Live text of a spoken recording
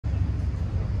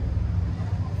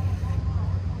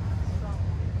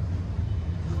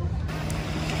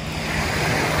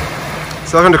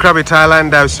So welcome to Krabi,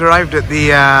 Thailand. I've just arrived at the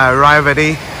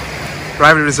Rayavadee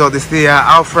Resort. This is the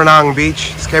Phang Nga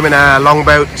Beach. Just came in a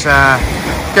longboat.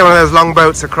 Came one of those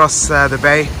longboats across the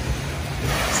bay,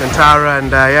 Santara,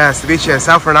 and yeah, it's the beach here,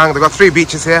 Phang Nga. They've got 3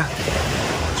 beaches here.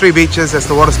 3 beaches. That's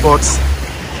the water sports.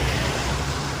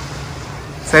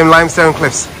 Same limestone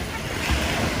cliffs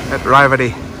at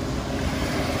Rayavadee.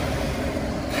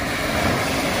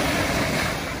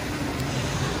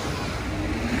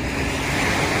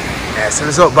 Yeah, it's a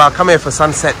resort bar. Come here for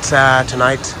sunset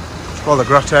tonight. It's called the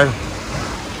Grotto.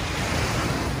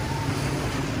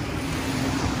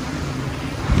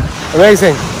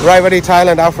 Amazing. Rayavadee,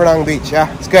 Thailand, Phang Nga Beach. Yeah,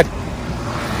 it's good.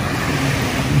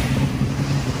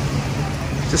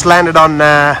 Just landed on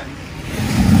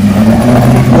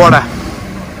water.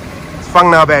 It's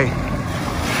Phang Nga Bay.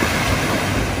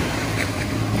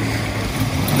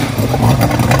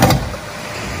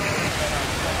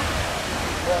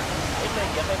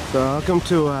 So welcome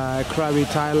to Krabi,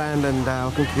 Thailand, and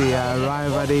welcome to the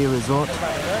Rayavadee Resort.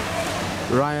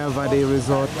 Rayavadee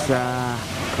Resort,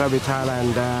 Krabi,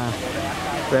 Thailand.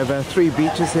 We have 3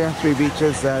 beaches here, 3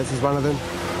 beaches. This is one of them.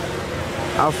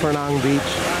 Phang Nga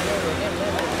Beach.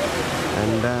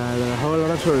 And there are a whole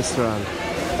lot of tourists around.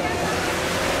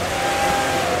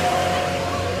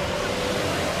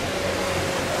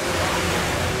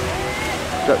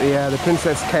 Got the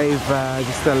Princess Cave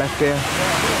just to the left here.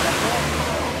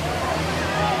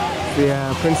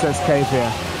 The Princess Cave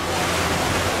here.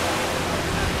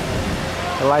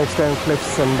 The limestone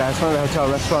cliffs, and it's one of the hotel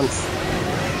restaurants.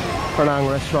 Phang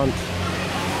Nga restaurant.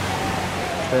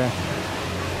 Yeah.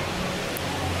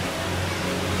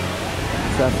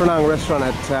 It's a Phang Nga restaurant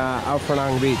at Phang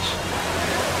Nga Beach.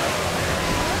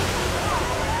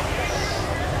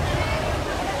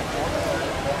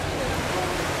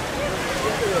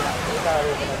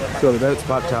 So the boat's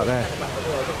parked out there.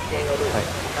 Right.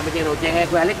 Go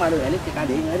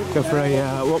for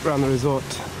a walk around the resort.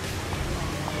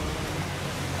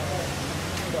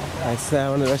 That's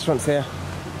one of the restaurants here.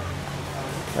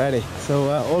 Ready.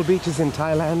 So all beaches in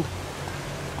Thailand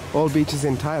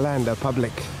are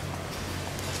public.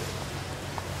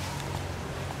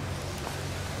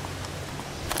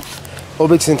 All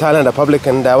beaches in Thailand are public,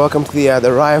 and welcome to the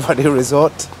Rayavadee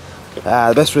Resort,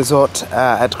 the best resort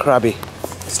at Krabi.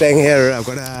 Staying here, I've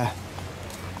got a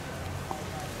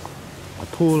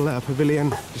pool pavilion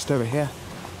just over here.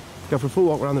 Go for a full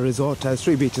walk around the resort. There's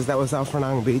 3 beaches. That was Phang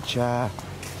Nga Beach.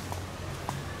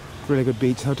 Really good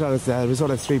beach. Hotel is the resort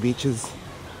has 3 beaches.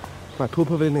 My pool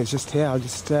pavilion is just here. I'll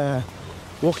just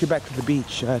walk you back to the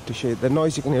beach to show you. The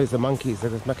noise you can hear is the monkeys.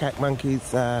 There's macaque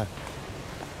monkeys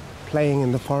playing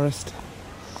in the forest.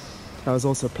 I was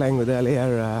also playing with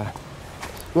earlier.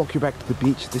 Walk you back to the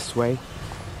beach this way.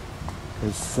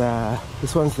 This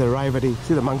one's the Rayavadee.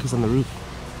 See the monkeys on the roof?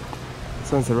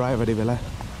 This one's the Rayavadee Villa.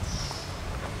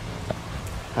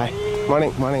 Hi.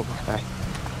 Morning, morning. Hi.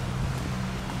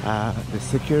 The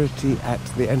security at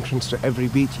the entrance to every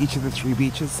beach, each of the 3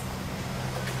 beaches.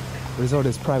 The resort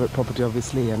is private property,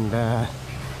 obviously, and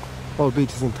all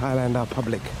beaches in Thailand are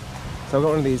public. So I've got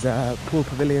one of these pool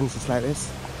pavilions just like this.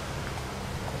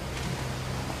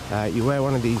 You wear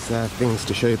one of these things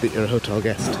to show you that you're a hotel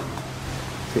guest.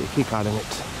 Get your key card in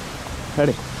it.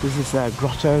 Ready? This is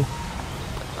Grotto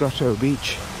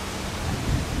Beach.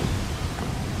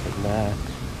 And,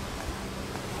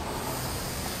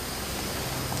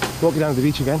 walking down to the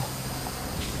beach again.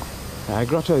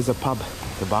 Grotto is a pub,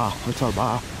 the bar, hotel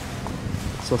bar.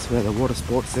 It's also where the water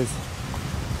sports is.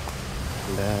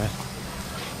 And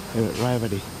here at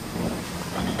Rayavadee.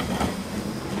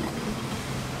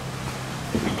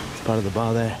 It's part of the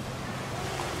bar there.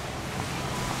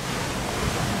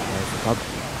 There's the pub.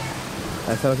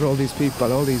 So look at all these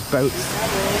people, all these boats.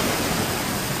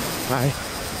 Hi.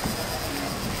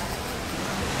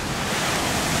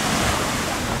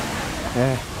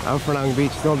 Yeah, Phang Nga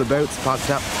Beach, all the boats parked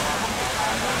up.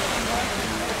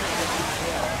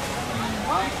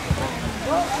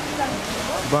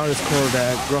 The bar is called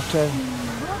Grotto.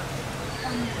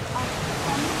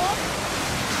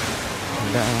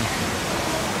 And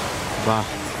bar.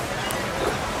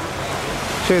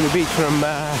 Show you the beach from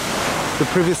the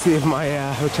privacy of my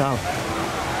hotel.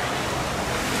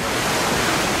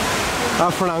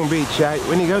 Phang Nga Beach.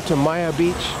 When you go to Maya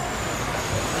Beach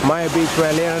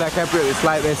where Leonardo DiCaprio, it's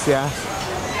like this, yeah.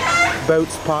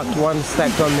 Boats parked one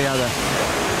stacked on the other.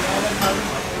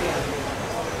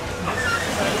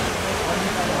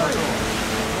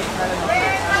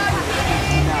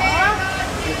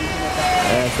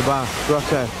 There's the bar,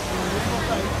 Grotto.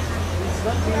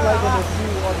 Something like the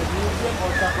zoo or the museum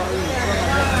or safari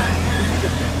area.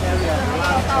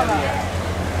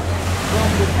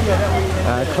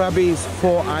 Krabi's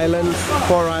four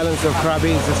islands of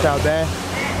Krabi is just out there.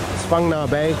 It's Phang Nga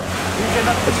Bay.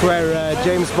 It's where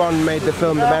James Bond made the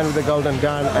film The Man with the Golden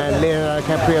Gun and Leonardo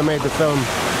DiCaprio made the film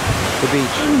The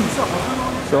Beach.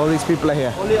 So all these people are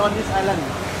here. Only on this island.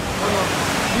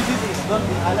 This is not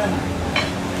the island.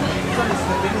 This one is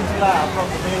the peninsula from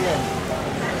the mainland.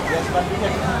 Yes, but we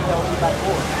can see only by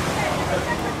boat.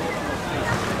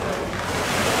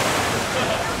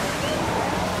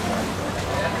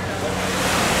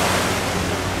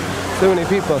 So many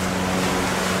people.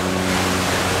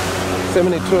 So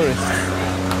many tourists.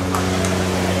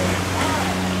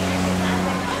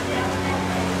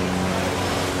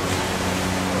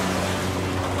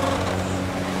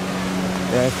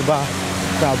 Yeah, it's the bar.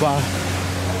 It's our bar.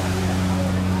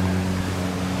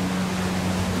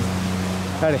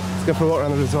 Alright, let's go for a walk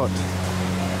around the resort.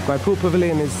 My pool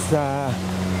pavilion is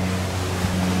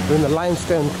in the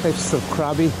limestone cliffs of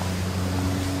Krabi.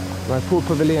 My pool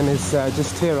pavilion is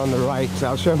just here on the right.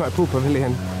 I'll show you my pool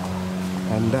pavilion.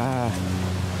 And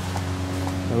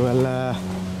well,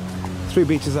 3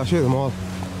 beaches, I'll show you them all.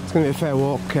 It's going to be a fair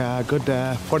walk, good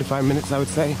 45 minutes I would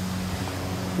say.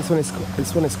 This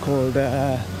one is called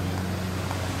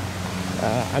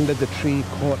Under the Tree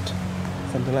Court,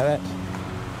 something like that.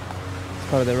 It's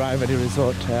part of the Rayavadee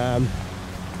Resort.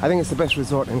 I think it's the best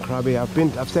resort in Krabi.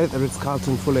 I've stayed at the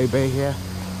Ritz-Carlton Railay Bay here.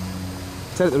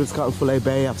 I've stayed at the Ritz-Carlton Railay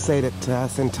Bay. I've stayed at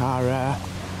Centara,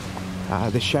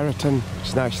 the Sheraton, which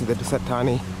is now actually the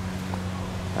Desattani.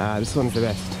 This one's the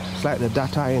best. It's like the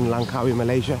Datai in Langkawi,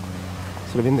 Malaysia,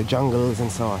 sort of in the jungles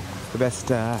and so on. The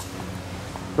best.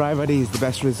 Rayavadee is the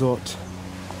best resort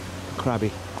for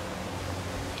Krabi.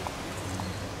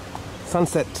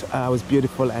 Sunset was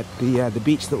beautiful at the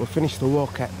beach that we'll finish the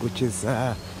walk at, which is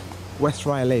West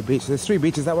Railay Beach. There's 3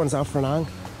 beaches. That one's Al Franang.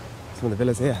 Some of the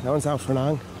villas here. That one's Al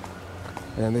Franang.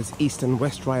 And then there's East and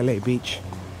West Railay Beach,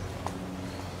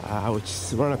 which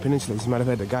is we're on a peninsula. You might have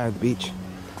heard the guy at the beach.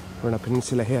 We're on a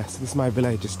peninsula here. So this is my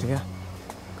villa just here.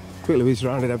 Quickly whiz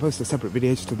around it. I posted a separate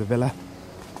video just to the villa.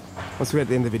 Once we're at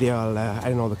the end of the video, I'll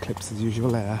add in all the clips as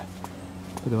usual. But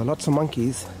there were lots of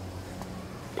monkeys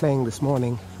playing this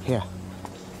morning here.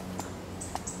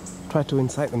 Tried to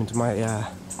incite them into my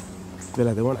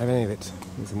villa. They won't have any of it.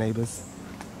 There's the neighbours.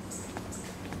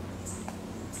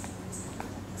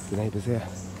 The neighbours here.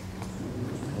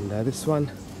 And this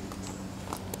one,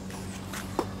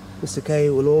 Mr. K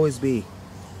will always be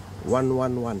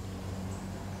 111.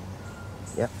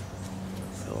 Yep.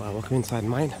 So welcome inside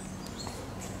mine.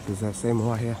 There's the same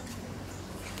one here.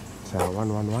 So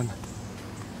 111.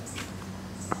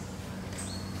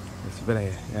 It's a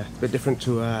bit, yeah, it's a bit different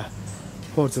to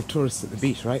hordes of tourists at the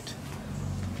beach, right?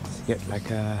 So you get like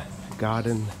a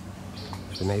garden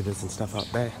for neighbours and stuff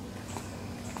out there.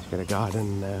 You get a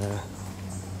garden,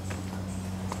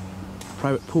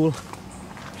 private pool.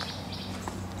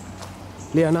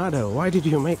 Leonardo, why did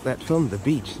you make that film The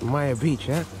Beach, Maya Beach,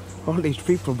 yeah? All these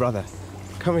people, brother.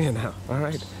 Come here now,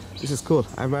 alright? This is cool.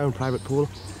 I have my own private pool.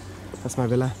 That's my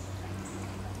villa.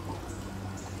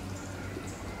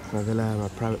 My villa, my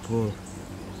private pool.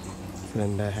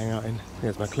 And hang out in.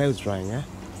 Here's my clothes drying, yeah?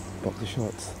 Boxer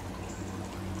shorts.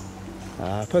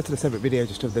 I posted a separate video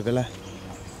just of the villa.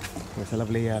 It's a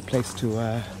lovely place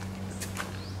to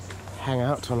hang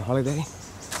out on holiday.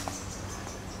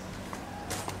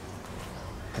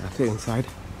 I'll take you inside.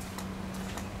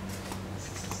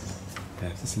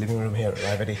 This is the living room here at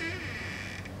Rayavadee.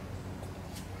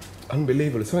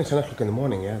 Unbelievable. It's only 10 o'clock in the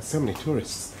morning, yeah? So many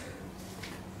tourists.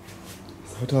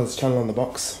 The hotel's channel on the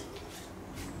box.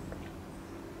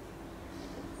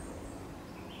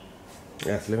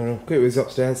 Yeah, it's the living room. Quick whiz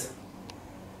upstairs.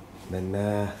 And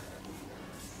then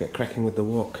get cracking with the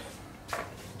walk.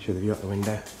 Show the view out the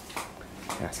window.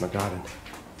 Yeah, it's my garden.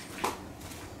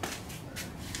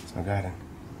 It's my garden.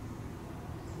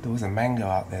 There was a mango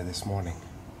out there this morning.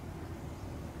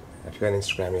 If you're on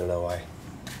Instagram, you'll know why.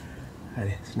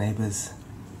 It's neighbours.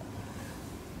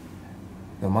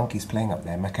 There are monkeys playing up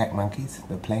there, macaque monkeys.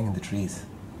 They're playing in the trees.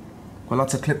 Well,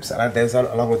 lots of clips. I'll add those on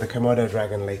along with the Komodo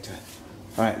dragon later.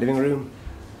 Alright, living room.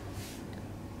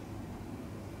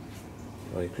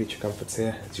 All your creature comforts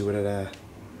here. As you would at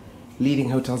leading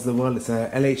hotels of the world. It's a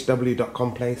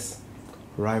LHW.com place.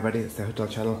 Rayavadee, it's the hotel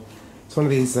channel. It's one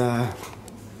of these... yeah,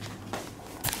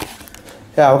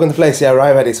 welcome to the place. Yeah,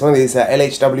 Rayavadee. It's one of these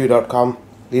LHW.com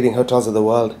leading hotels of the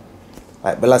world.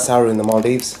 Like Bella Saru in the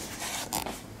Maldives.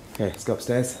 Okay, let's go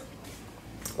upstairs.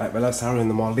 Like Bella Saru in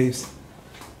the Maldives.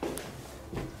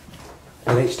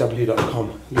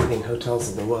 LHW.com, leading hotels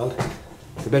of the world.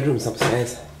 The bedroom's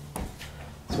upstairs.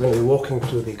 So we're going to be walking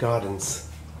through the gardens.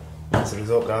 That's the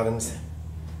resort gardens.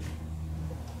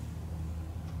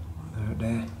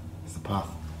 there is the path.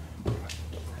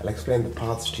 I'll explain the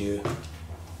paths to you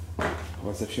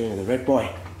once I've shown you the red buoy.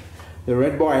 The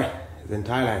red buoy is in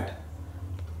Thailand.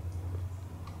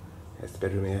 There's the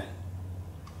bedroom here.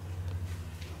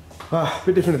 Ah, a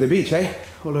bit different at the beach, eh?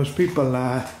 All those people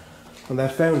on their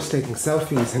phones taking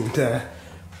selfies and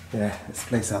yeah, this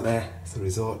place out there, it's the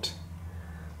resort.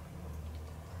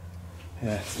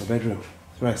 Yeah, it's my bedroom.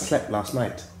 It's where I slept last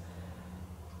night.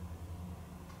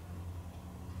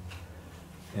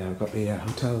 Yeah, I've got the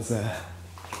hotel's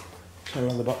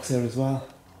channel on the box here as well.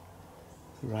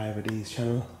 The Rayavadee's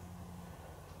channel.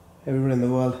 Everyone in the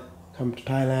world come to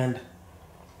Thailand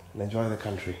and enjoy the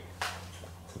country.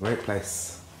 It's a great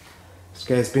place.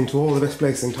 Scare's been to all the best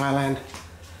places in Thailand.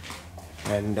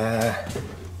 And there's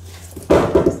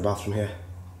the bathroom here.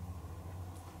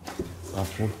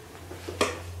 Bathroom.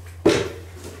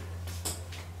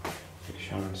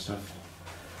 Shower and stuff.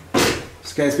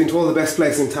 Scare's been to all the best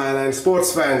places in Thailand.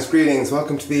 Sports fans, greetings.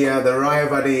 Welcome to the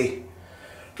Rayavadee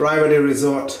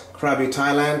Resort, Krabi,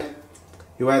 Thailand.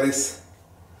 You wear this.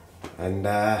 And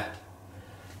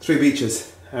 3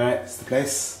 beaches. Alright, it's the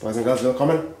place. Boys and girls, no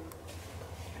common. Okay,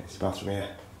 it's the bathroom here.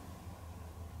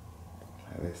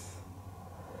 Like this.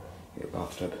 Get a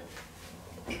bathtub.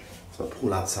 It's my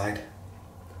pool outside.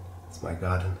 It's my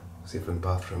garden. See from the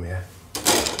bathroom here.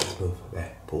 Let's move.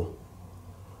 There, pool.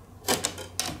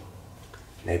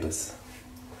 Neighbours.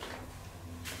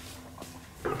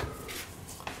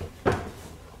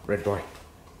 Red boy.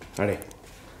 Ready.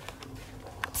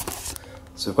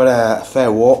 So we've got a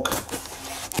fair walk.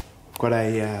 Got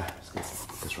a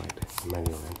that's right,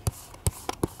 manual then.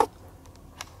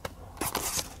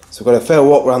 So we've got a fair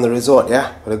walk around the resort,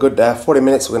 yeah? Got a good 40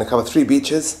 minutes. We're going to cover 3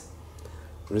 beaches,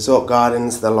 resort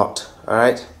gardens, the lot.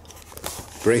 Alright?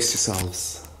 Brace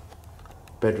yourselves.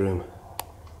 Bedroom.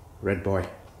 Red boy.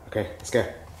 Okay, let's go.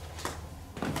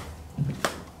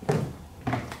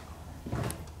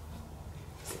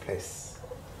 That's the place.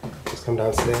 Just come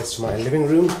downstairs to my living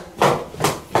room.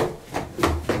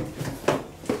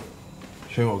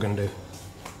 Show you what we're going to do.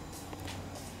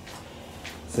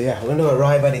 So yeah, we're going to do a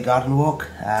Rayavadee garden walk.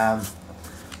 The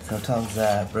hotel's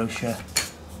brochure,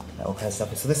 all kind of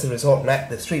stuff. So this is a resort map.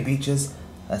 There's 3 beaches.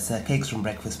 That's cakes from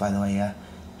breakfast, by the way. Yeah,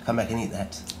 come back and eat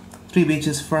that. 3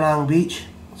 beaches. Phang Nga Beach.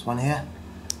 There's one here.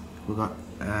 We've got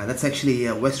that's actually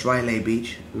West Railay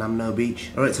Beach, Namno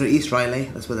Beach. Alright, sorry, East Railay.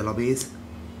 That's where the lobby is.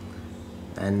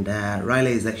 And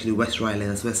Railay is actually West Railay.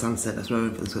 That's where sunset. That's where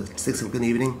it's 6 o'clock in the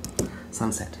evening.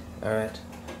 Sunset. Alright,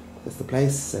 that's the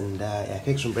place. And yeah,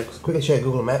 cakes from breakfast. Quickly share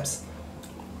Google Maps.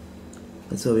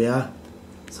 That's where we are.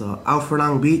 So Phang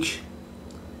Nga Beach,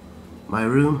 my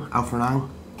room, Phang Nga,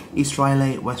 East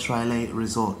Railay, West Railay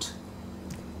Resort,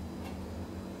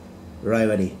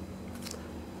 Rayavadee.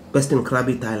 Based in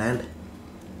Krabi, Thailand.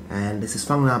 And this is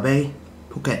Phang Nga Bay,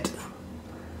 Phuket.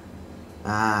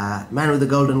 Man with the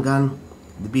Golden Gun,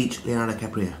 the beach, Leonardo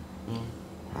DiCaprio.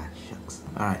 Ah, shucks.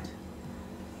 Alright.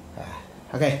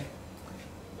 Okay,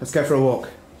 let's go for a walk.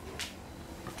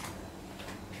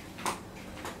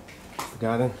 The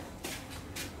garden.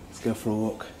 Let's go for a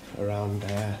walk around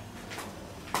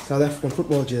South African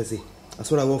football jersey.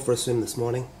 That's what I wore for a swim this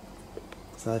morning.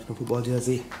 South African football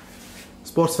jersey.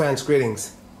 Sports fans,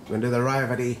 greetings. We're going to do the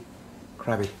Rayavadee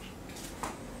Krabi.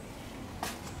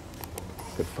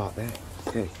 Good part there.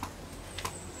 Okay.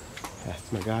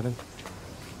 That's my garden.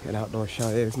 Get an outdoor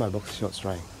shower. There's my boxer shorts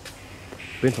drying.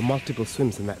 Been for multiple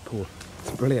swims in that pool.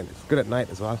 It's brilliant. It's good at night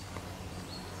as well.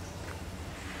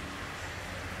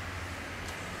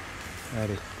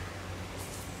 Ready.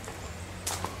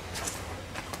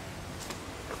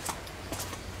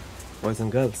 Boys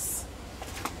and girls.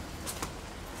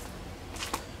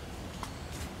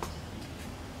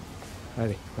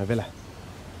 Ready, my villa.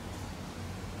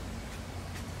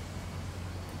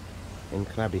 In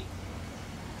Krabi.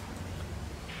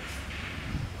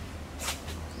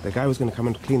 The guy was going to come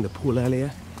and clean the pool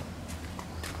earlier.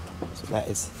 So that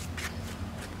is.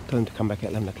 Tell him to come back at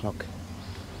 11 o'clock.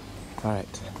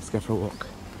 Alright, let's go for a walk.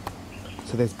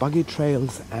 So there's buggy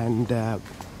trails and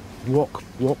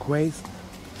walkways.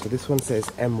 So this one says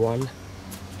M1.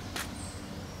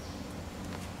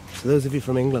 So those of you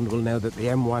from England will know that the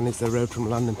M1 is the road from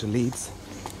London to Leeds.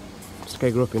 I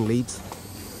grew up in Leeds.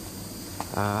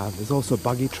 There's also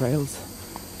buggy trails,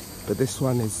 but this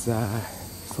one is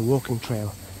it's a walking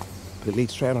trail. But it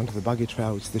leads straight onto the buggy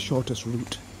trail, which is the shortest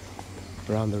route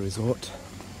around the resort.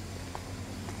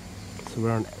 So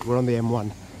we're on the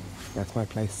M1. That's my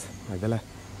place, my villa.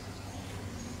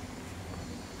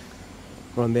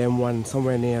 We're on the M1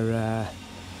 somewhere near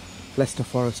Leicester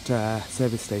Forest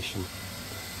service station.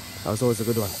 That was always a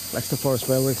good one. Leicester Forest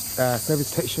Railway service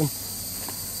station.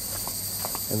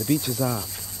 And the beaches are,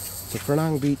 so Phang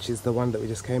Nga Beach is the one that we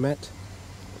just came at.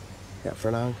 Yeah,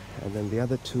 Phang Nga. And then the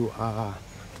other two are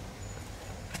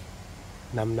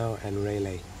Nam No and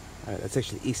Railay. That's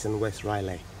actually East and West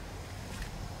Railay.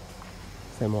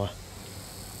 Same more.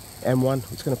 M1, we're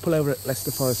just going to pull over at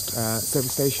Leicester Forest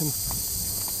service station,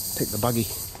 take the buggy.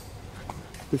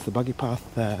 This is the buggy path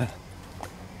to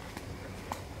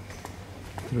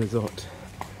the resort.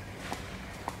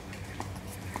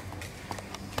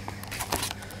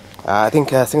 I think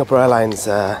Singapore Airlines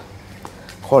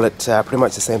call it pretty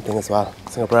much the same thing as well.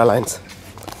 Singapore Airlines.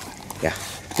 Yeah,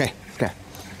 okay.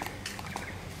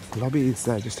 The lobby is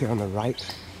just here on the right.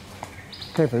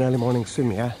 Came for an early morning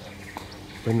swim, yeah.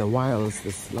 We're in the wilds,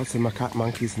 there's lots of macaque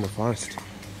monkeys in the forest.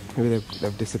 Maybe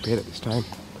they've disappeared at this time.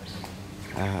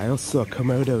 I also saw a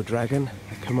Komodo dragon.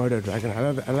 I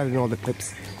let in all the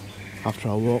clips after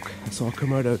our walk. I saw a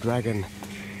Komodo dragon.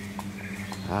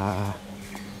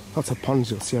 Lots of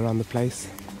ponds you'll see around the place.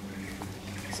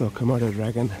 So a Komodo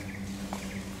dragon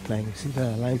playing. You see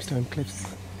the limestone cliffs?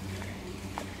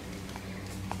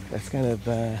 That's kind of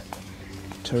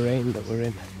terrain that we're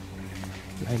in.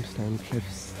 Limestone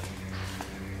cliffs.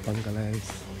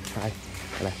 Bungalows. Hi.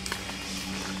 Hello.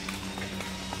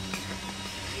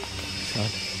 So,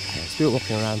 still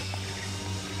walking around.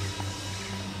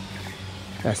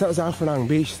 So that was our Phang Nga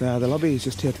Beach. The lobby is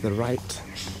just here to the right.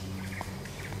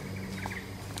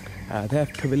 They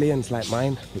have pavilions like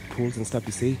mine with pools and stuff,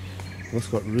 you see. They've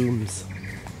also got rooms,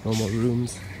 normal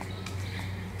rooms.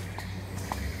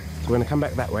 So we're going to come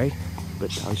back that way,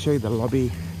 but I'll show you the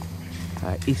lobby,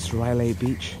 East Railay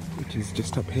Beach, which is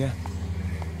just up here.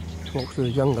 Walk through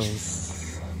the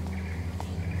jungles.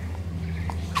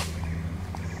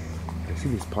 You see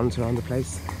these ponds around the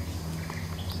place.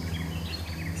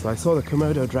 So I saw the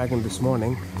Komodo dragon this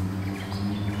morning.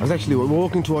 We're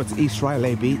walking towards East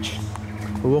Railay Beach.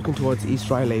 I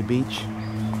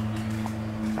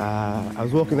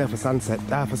was walking there for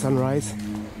sunrise.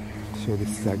 Show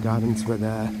this gardens where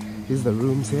these are the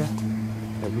rooms here.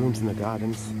 There are rooms in the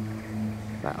gardens.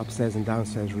 Like upstairs and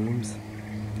downstairs rooms.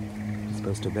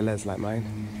 Opposed to villas like mine.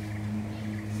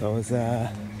 So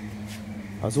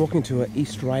I was walking to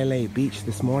East Railay Beach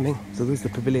this morning. So there's the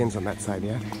pavilions on that side,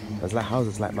 yeah? There's like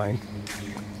houses like mine.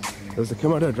 There was a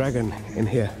Komodo dragon in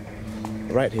here.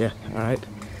 Right here, alright?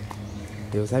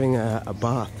 He was having a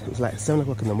bath. It was like 7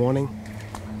 o'clock in the morning.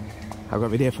 I've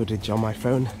got video footage on my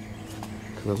phone.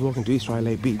 Because I was walking to East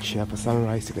Railay Beach for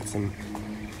sunrise to get some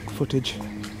footage.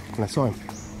 And I saw him. He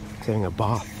was having a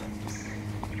bath.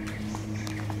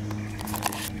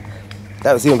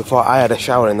 That was even before I had a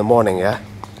shower in the morning, yeah?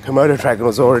 Komodo dragon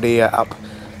was already up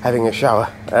having a shower.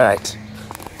 Alright.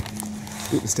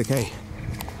 Stick A.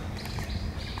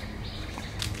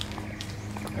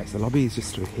 Alright, so the lobby is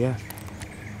just through here.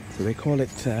 So they call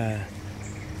it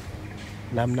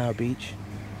Nam No Beach.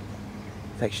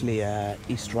 It's actually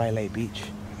East Railay Beach,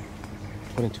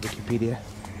 according to Wikipedia.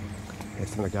 There's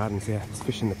some of the gardens here. There's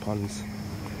fish in the ponds.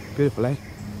 Beautiful, eh?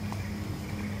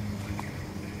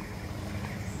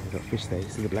 Got fish there, you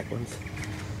see the black ones?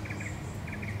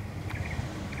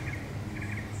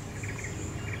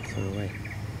 So away.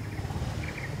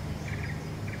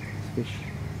 There's fish.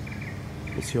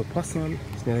 It's your poisson.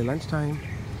 It's nearly lunchtime.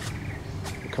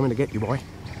 We're coming to get you, boy.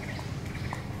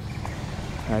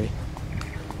 Alrighty.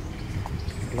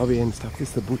 Lobby and stuff. This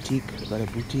is the boutique. We've got a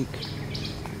boutique,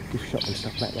 gift shop and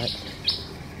stuff like that.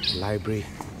 Library.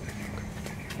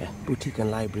 Yeah, boutique and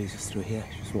library is just through here.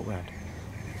 Just walk around.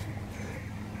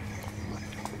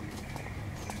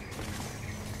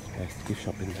 There's the gift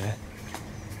shop in there.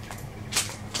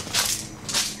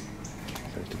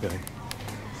 Ready to go in.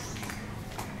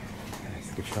 There's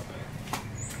the gift shop.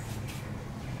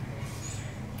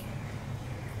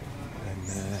 And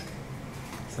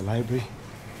it's a library.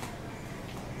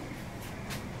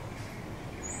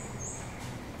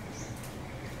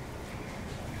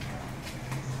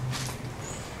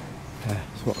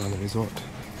 Let's walk around the resort.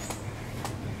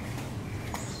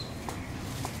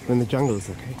 We're in the jungles,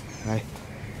 okay? Hi.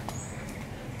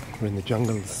 We're in the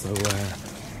jungles, so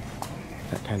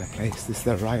that kind of place. This is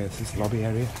the Rayas, this lobby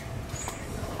area.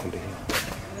 Under here.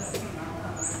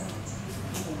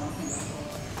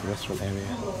 The restaurant area.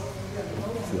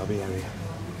 It's the lobby area.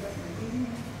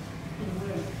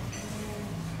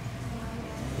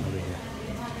 Lobby here.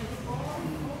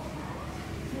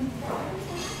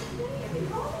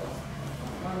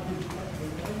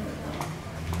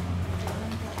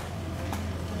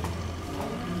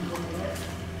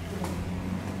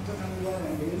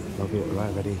 Lobby at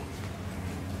Rayavadee.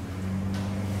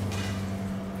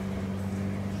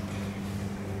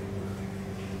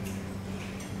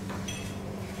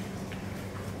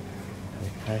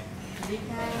 Hi.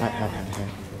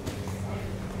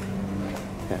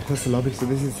 Yeah, here's the lobby. So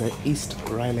this is East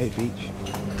Railay Beach.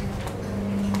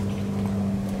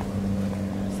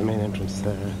 That's the main entrance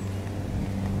there.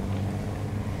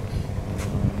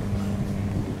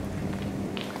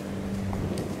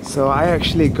 So I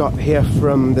actually got here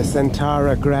from the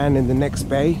Centara Grand in the next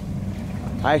bay.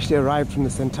 I actually arrived from the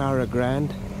Centara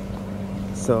Grand.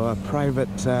 So a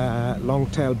private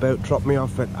long-tail boat dropped me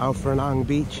off at Phang Nga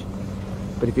Beach.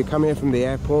 But if you come here from the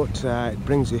airport, it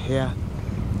brings you here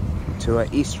to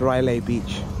East Railay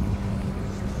Beach.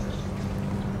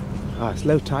 It's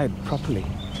low tide properly.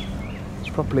 It's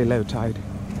properly low tide.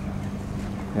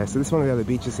 Yeah, so this is one of the other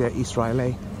beaches here, East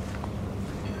Railay.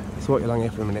 Let's walk along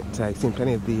here for a minute. You've seen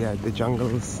plenty of the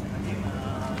jungles.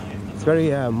 It's very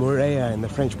Moorea in the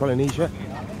French Polynesia.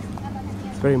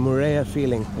 It's very Moorea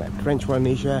feeling, like French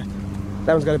Polynesia.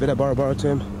 That one's got a bit of Bora Bora to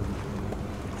him.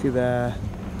 See the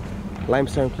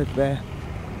limestone cliff there?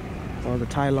 All the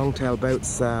Thai longtail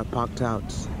boats parked out.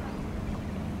 It's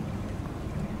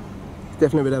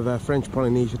definitely a bit of a French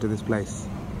Polynesia to this place.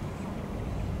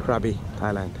 Krabi,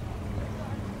 Thailand.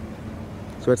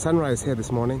 So it's sunrise here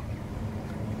this morning.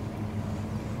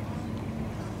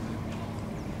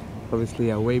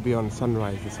 Obviously way beyond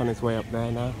sunrise. The sun is way up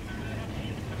there now.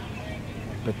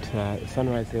 But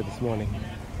sunrise here this morning.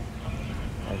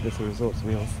 This is Resorts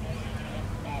Wheels.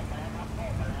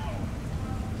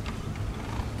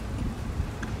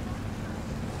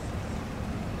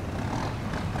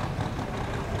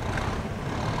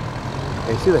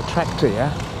 You see the tractor,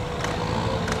 yeah?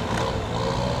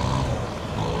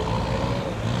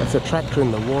 That's a tractor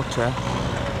in the water.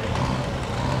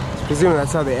 I presume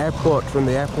that's how from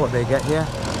the airport they get here.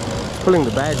 It's pulling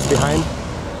the bags behind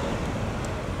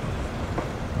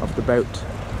of the boat.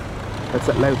 That's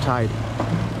at low tide.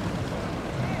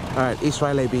 Alright, East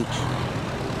Railay Beach.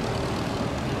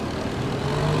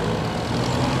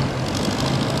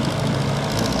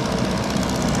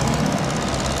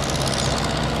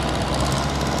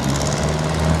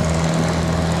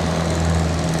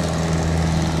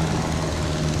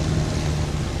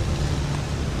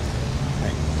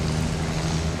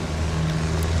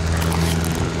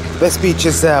 Best beach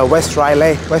is West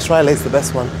Railay. West Railay is the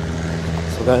best one.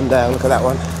 So we're going down, look at that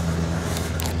one.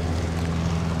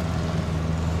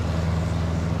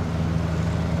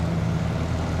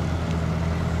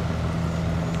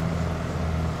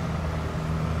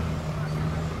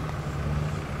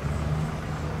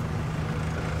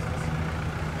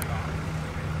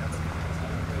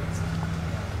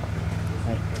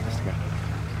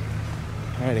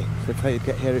 Alrighty, so that's how you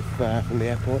get here if, from the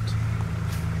airport.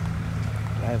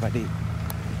 Rayavadee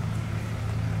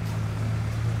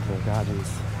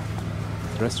Gardens,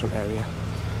 restaurant area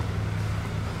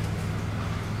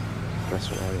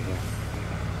here.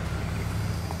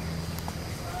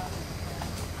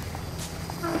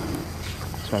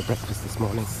 Tried breakfast this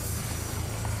morning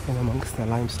in amongst the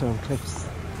limestone cliffs.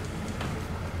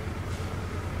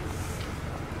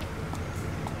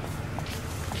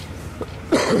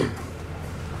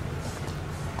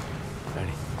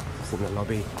 Ready, just in the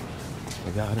lobby.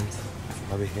 The gardens,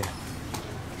 lobby here.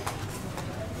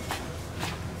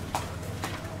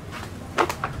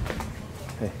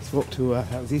 Okay, let's walk to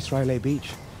that was East Railay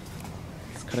Beach.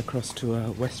 Let's cut across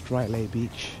to West Railay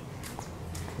Beach.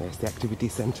 There's the activity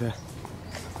centre.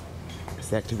 There's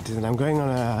the activities, and I'm going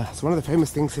on it's one of the famous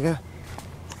things here.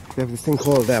 They have this thing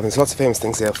called, there's lots of famous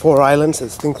things here. 4 Islands,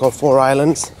 there's a thing called 4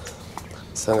 Islands.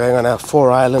 So I'm going on a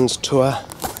 4 Islands tour.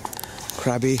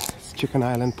 Krabi, Chicken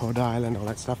Island, Poda Island, all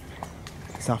that stuff.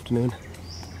 This afternoon.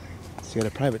 So you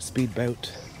got a private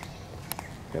speedboat.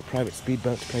 To play with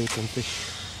some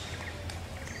fish.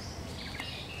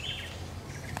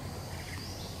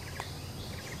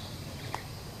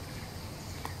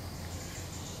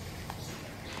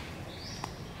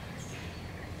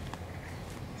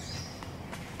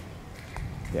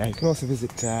 Yeah, you can also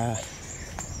visit so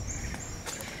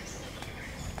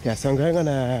I'm going on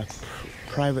a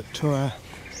private tour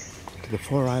to the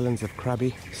 4 Islands of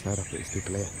Krabi. Slide up with these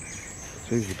people here.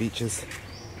 So these are the beaches.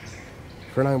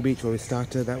 Phang Nga Beach where we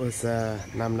started, that was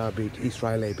Nam Na Beach, East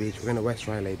Railay Beach. We're going to West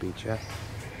Railay Beach, yeah?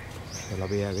 The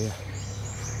lobby area.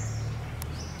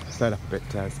 Slide up a bit,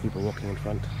 there's people walking in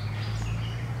front.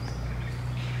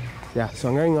 Yeah, so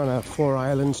I'm going on a 4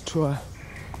 Islands tour,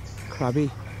 Krabi.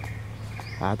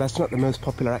 That's not the most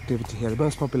popular activity here. The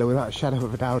most popular, without a shadow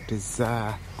of a doubt, is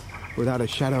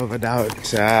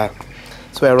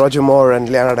it's where Roger Moore and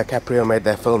Leonardo DiCaprio made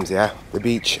their films, yeah? The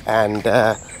beach and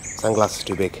Sunglasses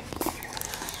Too Big.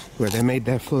 Where they made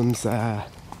their films, The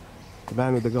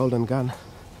Man with the Golden Gun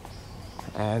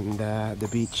and The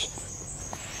Beach.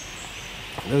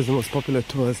 Those are the most popular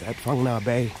tours at Phang Nga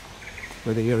Bay,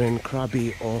 whether you're in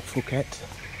Krabi or Phuket.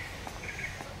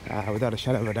 Without a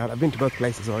shadow of a doubt. I've been to both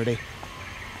places already.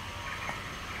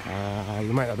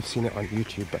 You might not have seen it on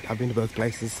YouTube, but I've been to both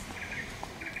places.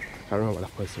 I don't remember what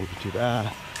I've posted on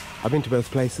YouTube. I've been to both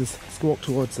places. Let's walk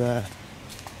towards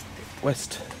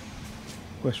West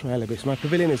Railay Beach. My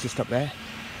pavilion is just up there.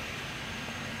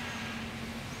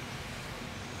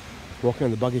 Walking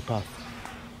on the buggy path,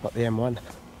 not the M1.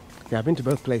 Yeah, I've been to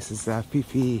both places. Phi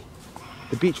Phi,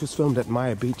 the beach was filmed at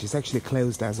Maya Beach. It's actually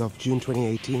closed as of June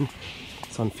 2018.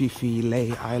 It's on Phi Phi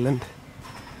Lay Island.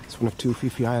 It's one of two Phi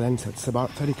Phi islands. It's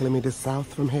about 30 kilometers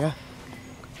south from here.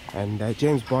 And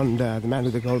James Bond, the man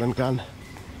with the golden gun,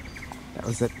 that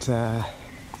was at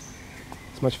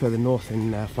it's much further north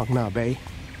in Phang Nga Bay,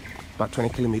 about 20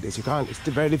 kilometers. It's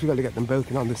very difficult to get them both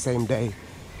in on the same day,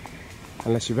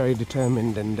 unless you're very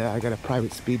determined and get a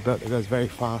private speedboat that goes very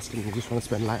fast and you just want to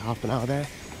spend like half an hour there.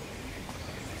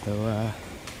 So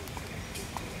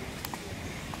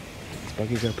this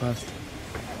buggy go past.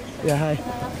 Yeah, hi.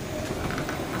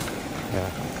 Yeah.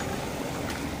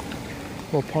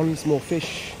 More ponds, more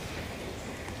fish.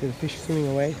 See the fish swimming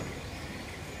away.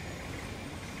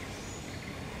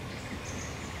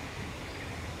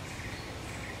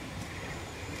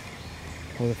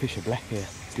 All the fish are black here.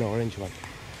 There's no orange one.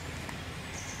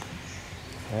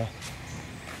 Yeah.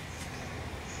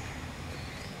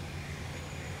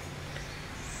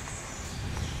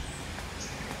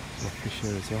 More fish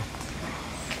here as well.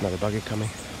 Another buggy coming.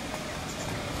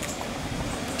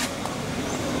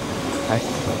 Hi.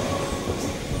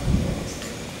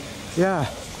 Yeah,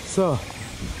 so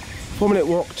 4-minute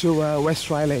walk to West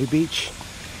Railay Beach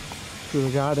through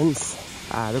the gardens.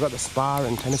 They've got the spa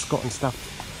and tennis court and stuff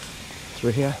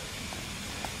through here.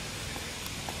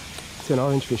 It's an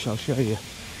orange fish, I'll show you.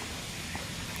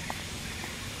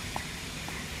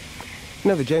 You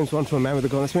know the James Bond from Man with the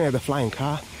Golden Gun, that's the flying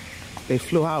car. They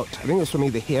flew out, I think it was from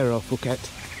either here or Phuket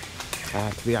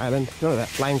to the island. You know that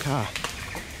flying car?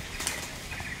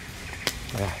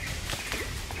 Yeah,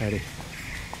 ready.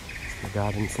 The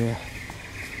gardens here.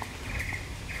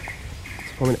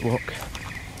 It's a 4-minute walk.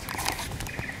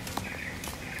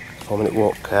 4-minute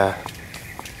walk.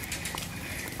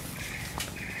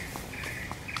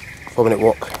 4-minute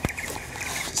walk.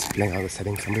 Just playing out the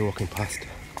settings. Somebody walking past.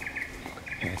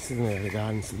 Yeah, this is the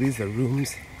gardens. So these are the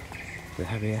rooms they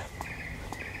have here.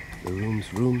 The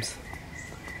rooms.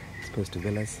 As opposed to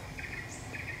villas.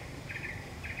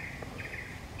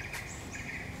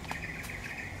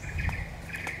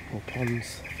 Or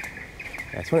ponds.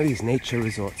 Yeah, it's one of these nature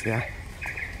resorts, yeah.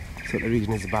 That's what the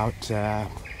region is about.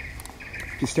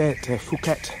 If you stay at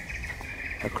Phuket,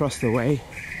 across the way,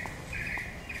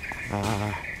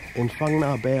 in Phang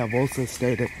Nga Bay, I've also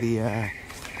stayed at the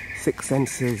Six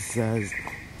Senses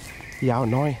Yao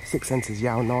Noi. Six Senses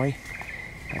Yao Noi.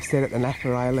 I stayed at the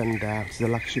Naka Island, which is a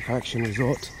luxury collection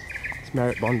resort. It's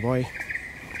Merit Bonvoy.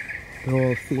 They're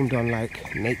all themed on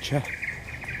like nature.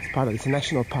 It's a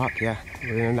national park, yeah.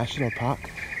 We're in a national park.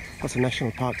 Lots of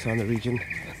national parks around the region.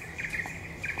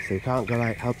 So you can't go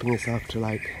like helping yourself to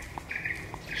like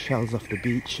shells off the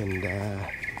beach and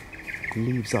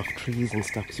leaves off trees and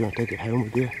stuff because you want to take it home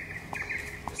with you.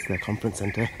 It's the conference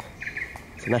centre.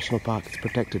 It's a national park, it's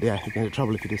protected, yeah. You get into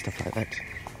trouble if you do stuff like that.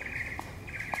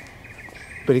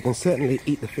 But you can certainly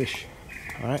eat the fish,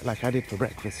 alright, like I did for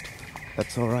breakfast.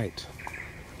 That's alright.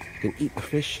 You can eat the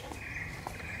fish.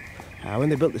 When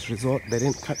they built this resort, they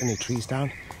didn't cut any trees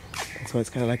down. That's why it's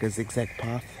kind of like a zigzag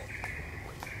path.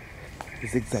 A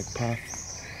zigzag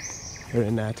path. We're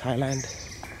in Thailand.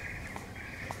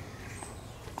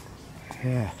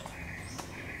 Yeah.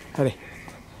 Ready.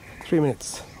 3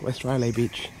 minutes. West Railay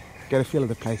Beach. Get a feel of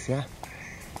the place, yeah?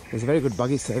 There's a very good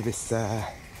buggy service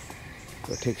that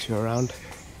takes you around.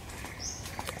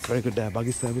 It's a very good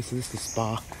buggy service. This is the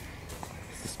spa.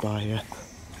 It's the spa here.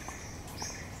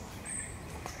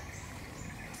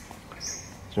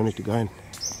 You don't need to go in.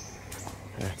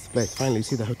 It's the place. Finally, you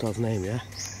see the hotel's name, yeah?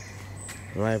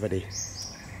 Rayavadee.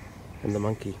 And the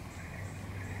monkey.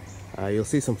 You'll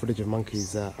see some footage of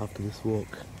monkeys after this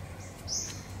walk.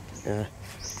 Yeah.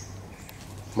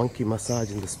 Monkey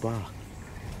massage in the spa.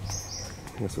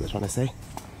 That's what they're trying to say.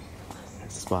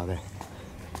 There's a spa there.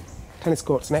 Tennis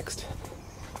courts next.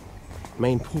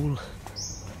 Main pool.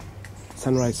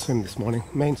 Sunrise swim this morning.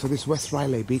 So this is West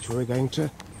Railay Beach where we're going to.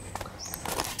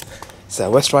 So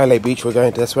West Railay Beach we're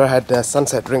going to. That's where I had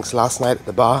sunset drinks last night at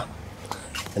the bar.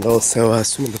 And also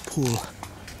swim in the pool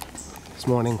this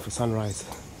morning for sunrise.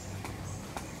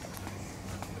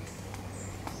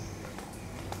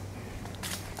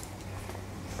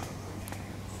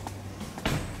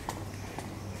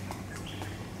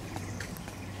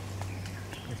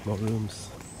 more rooms.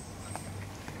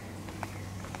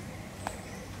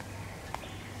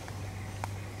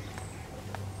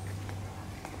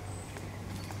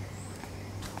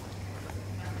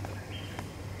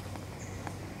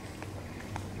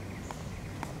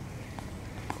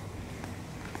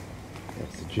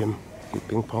 There's the gym, the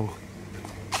ping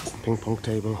pong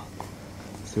table,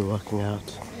 still working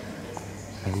out,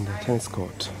 and the tennis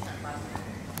court.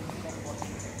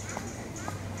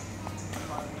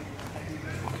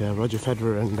 Okay, Roger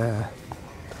Federer and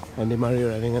Andy Murray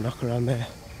are having a knock around there.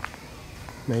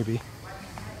 Maybe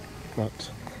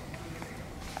not.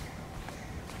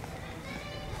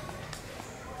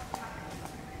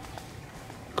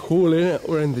 Cool, innit?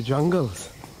 We're in the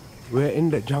jungles. We're in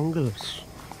the jungles.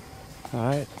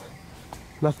 Alright?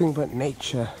 Nothing but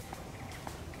nature,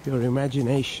 your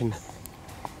imagination,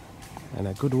 and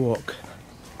a good walk.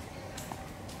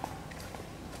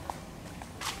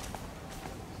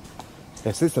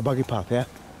 Yes, this is the buggy path, yeah?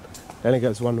 It only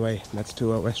goes one way, and that's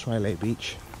to West Railay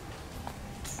Beach.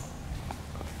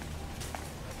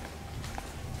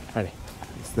 Alrighty,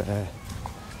 it's the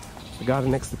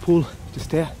garden next to the pool,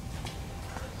 just here.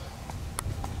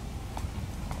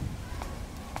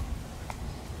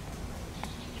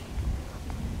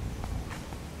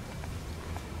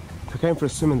 I came for a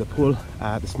swim in the pool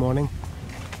this morning.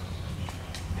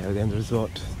 Here at the end of the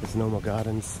resort, there's no more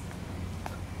gardens.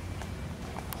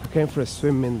 I came for a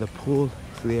swim in the pool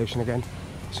to the ocean again.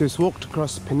 So just walked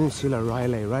across Peninsula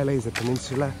Railay. Railay is a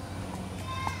peninsula.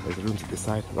 There's the rooms at this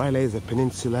side. Railay is a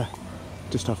peninsula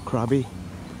just off Krabi.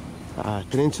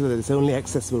 Peninsula that is only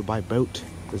accessible by boat.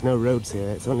 There's no roads here,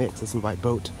 it's only accessible by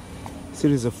boat. A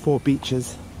series of four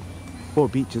beaches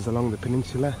along the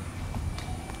peninsula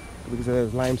because of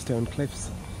those limestone cliffs.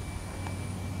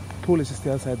 The pool is just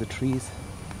the other side of the trees.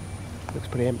 Looks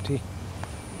pretty empty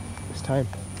this time.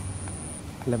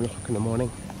 11 o'clock in the morning.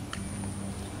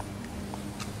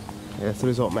 Yeah, that's the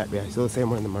resort map, yeah. Still the same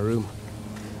one in my room.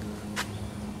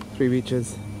 3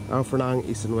 beaches, Phang Nga,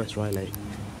 East and West Railay.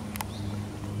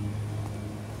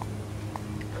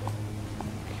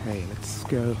 Okay, let's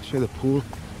go show the pool.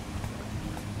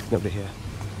 There's nobody here.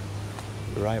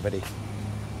 Rayavadee.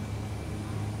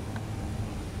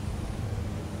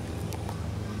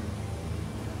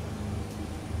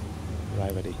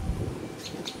 Rayavadee.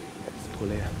 That's the pool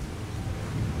here.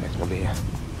 There's nobody here.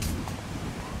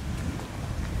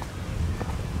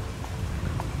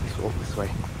 Let's walk this way.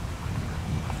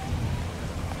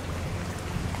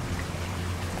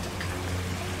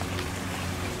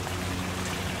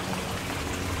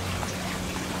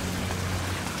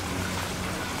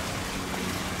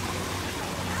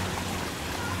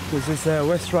 This is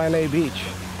West Railay Beach.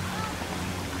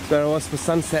 It's where I was for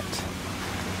sunset.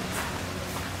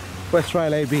 West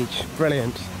Railay Beach,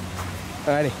 brilliant.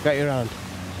 Alrighty, got you around.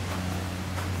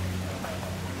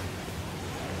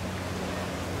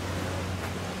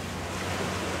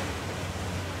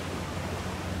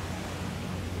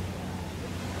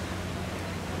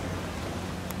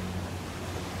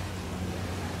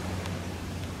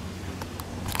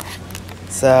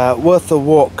 It's worth a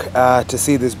walk to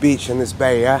see this beach and this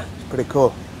bay, yeah? It's pretty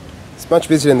cool. It's much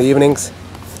busier in the evenings.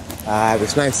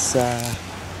 It's nice to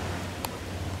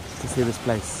see this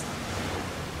place.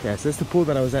 Yeah, so this is the pool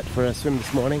that I was at for a swim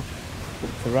this morning.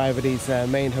 It's the Rayavadee's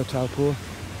main hotel pool.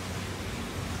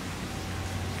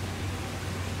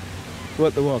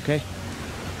 Worth the walk, eh?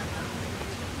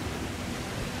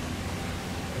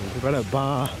 We've got a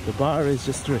bar. The bar is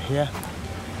just through here.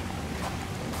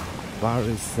 Bar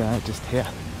is just here.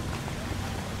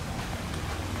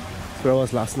 That's where I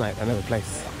was last night, another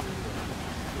place.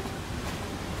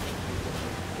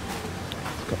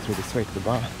 Let's go through this way to the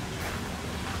bar.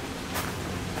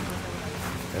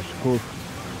 There's the pool.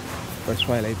 West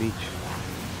Railay Beach.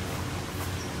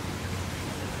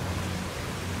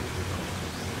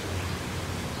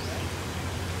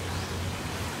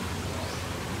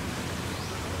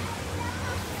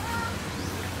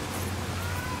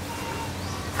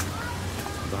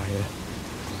 Bar here.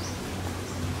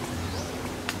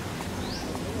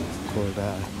 It's called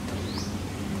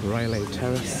Railay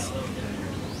Terrace.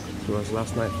 It was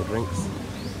last night for drinks.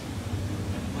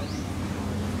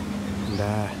 And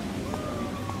the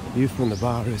view from the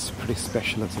bar is pretty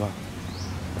special as well.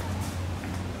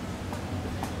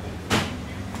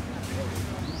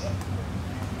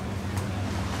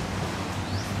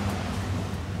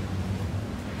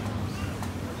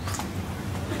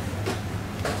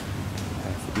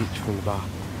 That's the beach from the bar.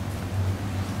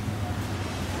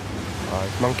 Oh,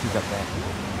 there's monkeys up there.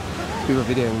 People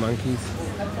videoing monkeys.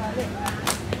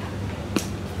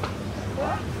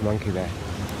 There's a monkey there.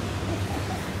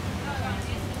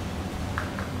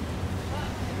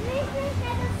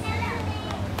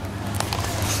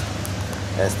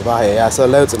 There's the bar here. Yeah, I saw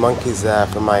loads of monkeys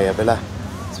from my villa.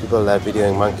 There's people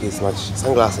videoing monkeys. Much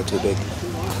sunglasses are too big.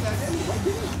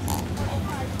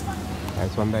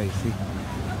 There's one there, you see.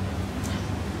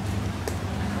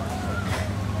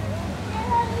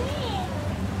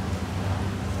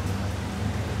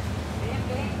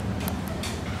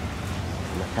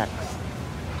 Macaques.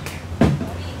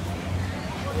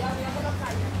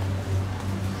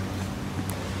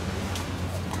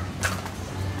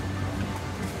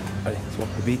 Let's walk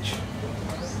the beach.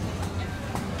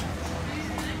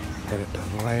 Headed to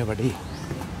Rayavadee.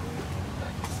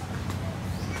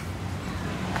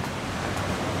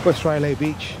 West Railay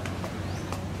Beach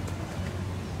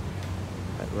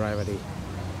at Rayavadee.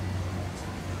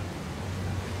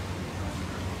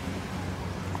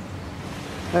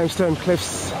 Limestone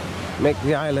cliffs make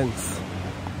the islands.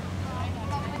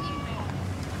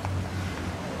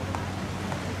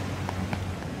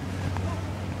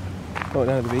 Go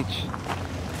down to the beach,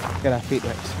 get our feet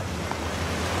wet.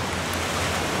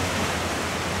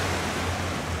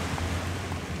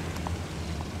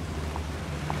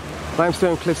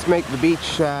 Limestone cliffs make the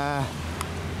beach that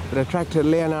attracted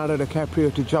Leonardo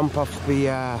DiCaprio to jump off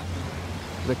the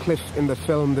cliff in the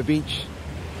film The Beach.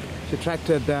 It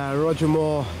attracted Roger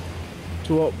Moore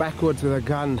to walk backwards with a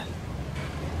gun.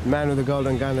 The man with the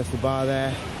golden gun, that's the bar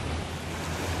there.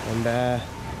 And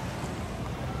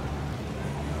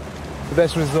the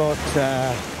best resort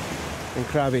in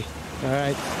Krabi.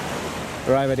 Alright,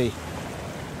 Rayavadee.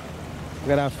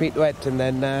 Get our feet wet and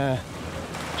then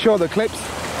show the clips.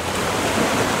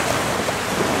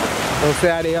 We'll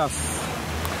say adios.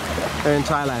 We're in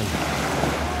Thailand.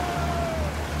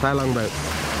 Thai longboat.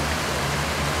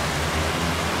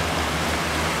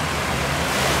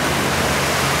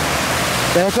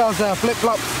 The hotel's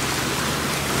flip-flops.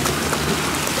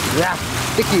 Yeah,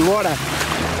 sticky water.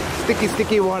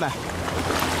 Sticky water.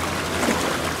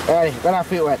 Alrighty, got our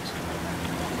feet wet.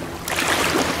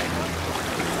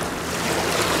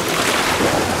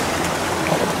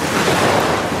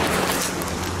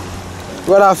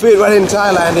 Got our feet wet in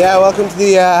Thailand, yeah. Welcome to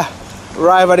the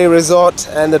Rayavadee Resort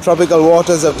and the tropical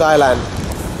waters of Thailand.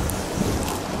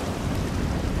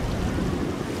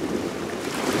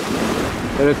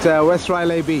 We're at West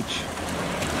Railay Beach.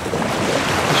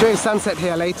 I'll show you sunset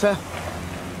here later.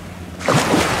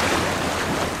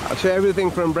 I'll show you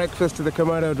everything from breakfast to the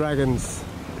Komodo dragons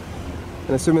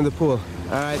and swim in the pool.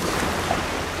 Alright,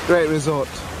 great resort.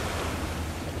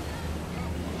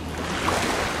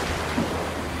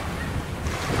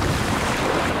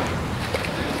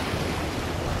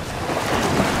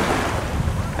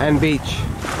 And beach.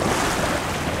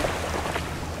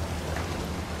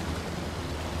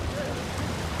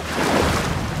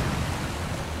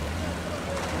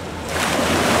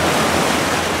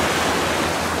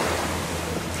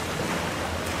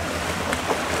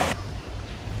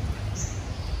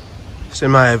 Just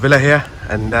in my villa here,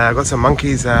 and I've got some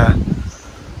monkeys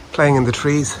playing in the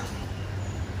trees.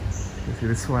 You see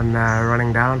this one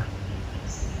running down.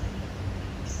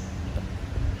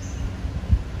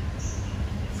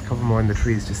 There's a couple more in the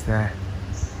trees just there.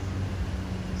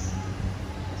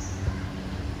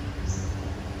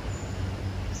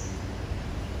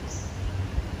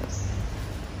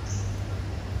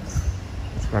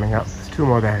 It's running up. There's two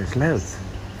more there. There's loads.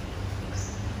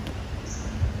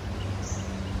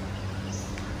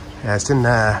 Yeah, it's in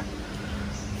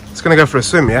it's gonna go for a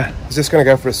swim, yeah? I was just gonna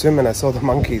go for a swim and I saw the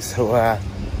monkeys, so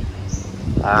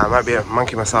might be a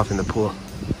monkey myself in the pool.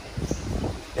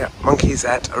 Yeah, monkeys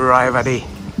at Rayavadee.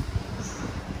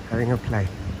 Having a play.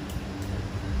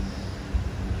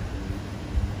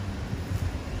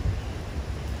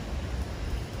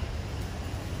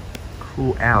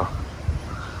 Cool L.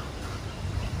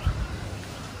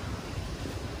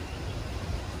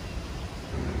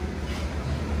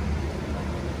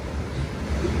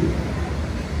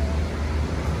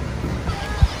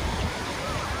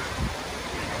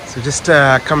 So just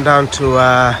come down to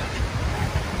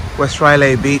West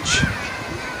Railay Beach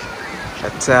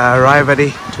at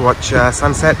Rayavadee to watch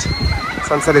sunset.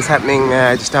 Sunset is happening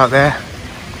just out there.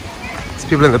 There's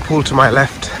people in the pool to my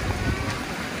left.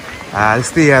 This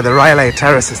is the Railay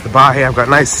Terrace, is the bar here. I've got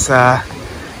nice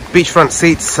beachfront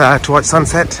seats to watch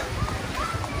sunset.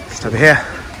 Just over here.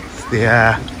 It's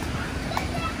the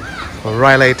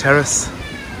Railay Terrace.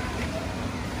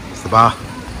 It's the bar.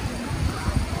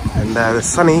 And the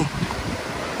sunny,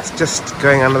 it's just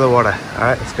going under the water.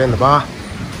 Alright, let's go in the bar.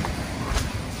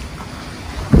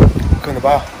 Go in the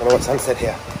bar, I'm gonna watch sunset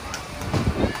here.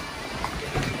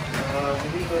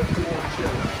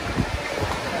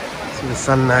 See the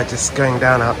sun just going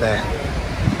down out there.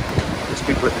 Lots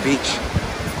of people at the beach.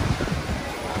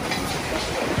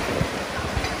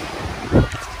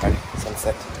 Hi,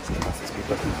 sunset. These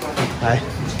people. Hi.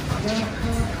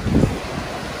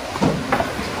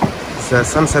 It's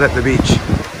sunset at the beach.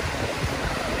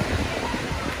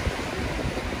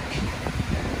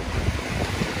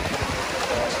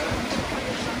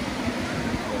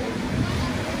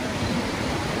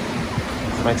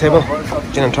 My table,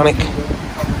 gin and tonic,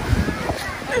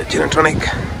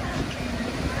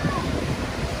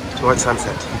 towards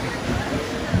sunset.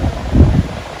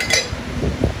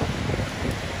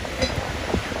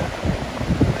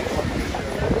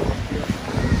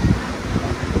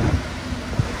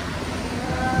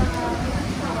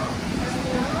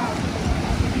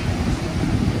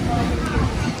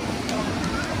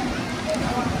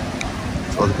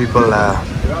 So the people,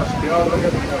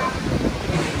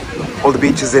 all the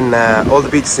beaches in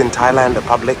Thailand are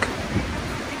public.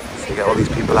 So you get all these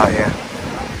people out here.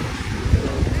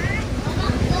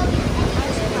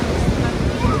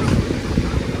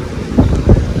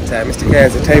 Mr. K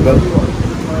has a table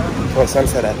for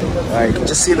sunset at. You can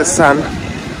just see the sun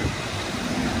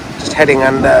just heading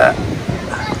under.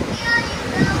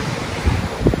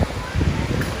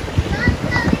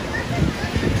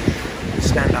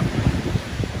 Stand up.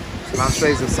 Last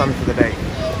rays of sun for the day.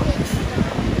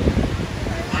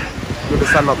 With the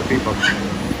sun, not the people.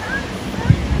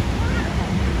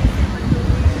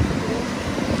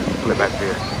 Pull it back for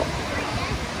you.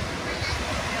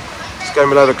 Just going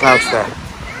below the clouds there.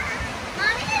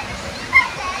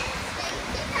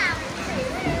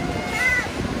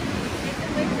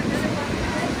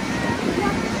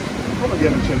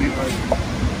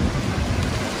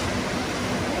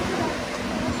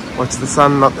 Watch the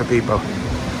sun, not the people.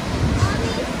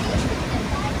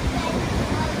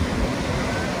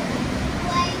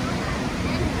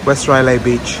 West Railay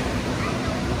Beach.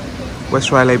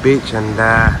 West Railay Beach, and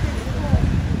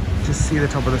just see the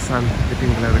top of the sun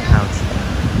dipping below the clouds.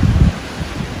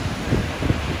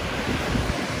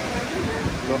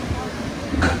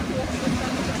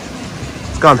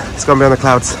 It's gone beyond the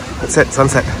clouds. That's it,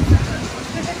 sunset.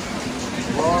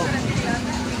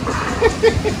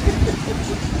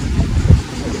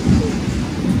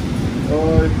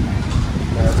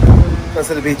 That's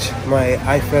at the beach. My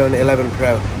iPhone 11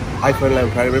 Pro.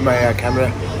 With my camera,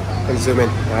 can zoom in.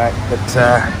 Alright, but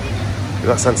we've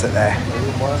got sunset there.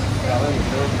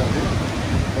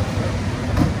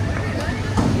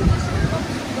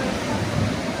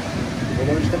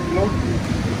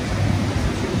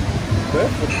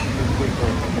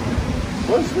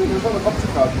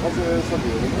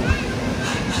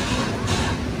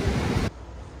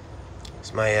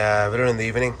 It's my video in the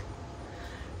evening.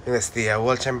 I think that's the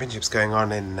World Championships going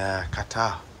on in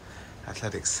Qatar.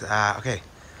 Athletics. Okay,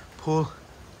 pool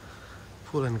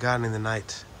and garden in the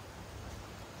night.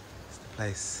 It's the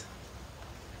place.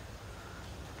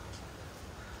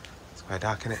 It's quite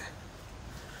dark, isn't it?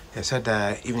 Yeah, so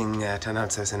had evening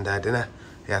turnout service and dinner.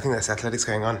 Yeah, I think that's athletics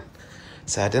going on.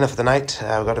 So dinner for the night.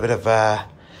 We've got a bit of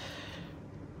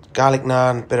garlic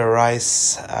naan, bit of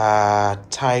rice,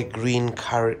 Thai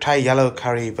yellow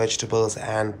curry, vegetables,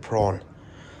 and prawn.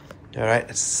 All right,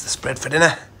 it's the spread for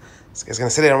dinner. So guys, gonna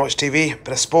sit here and watch TV,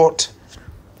 bit of sport,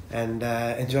 and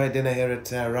enjoy dinner here at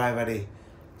Rayavadee.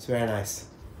 It's very nice.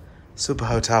 Super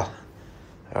hotel.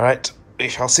 All right, we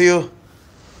shall see you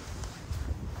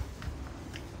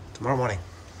tomorrow morning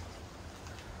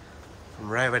from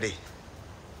Rayavadee.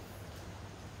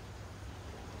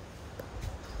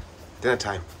 Dinner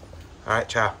time. All right,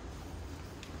 ciao.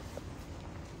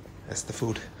 That's the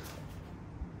food.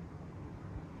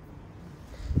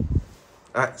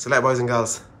 All right, so later, boys and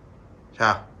girls.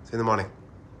 Ciao. See you in the morning.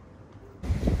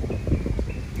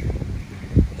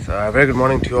 So a very good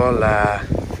morning to you all.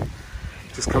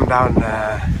 Just come down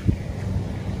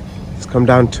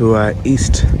to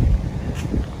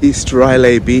East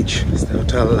Railay Beach. It's the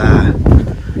hotel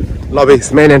lobby. It's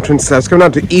the main entrance. I was coming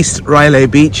down to East Railay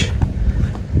Beach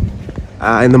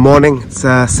in the morning. It's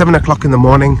 7 o'clock in the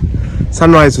morning.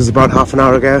 Sunrise was about half an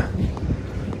hour ago.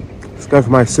 Just going for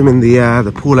my swim in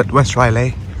the pool at West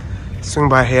Railay. Swing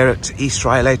by here at East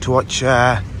Railay to watch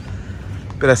a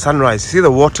bit of sunrise. You see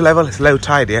the water level? It's low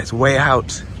tide here. It's way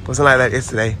out. It wasn't like that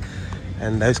yesterday.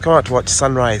 And I was coming out to watch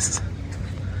sunrise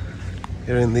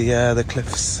here in the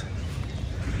cliffs.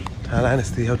 Thailand.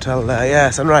 It's the hotel. Yeah,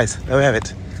 sunrise. There we have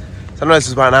it. Sunrise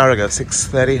was about an hour ago,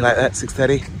 6:30, like that,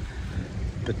 6:30.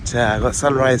 But I got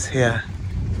sunrise here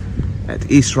at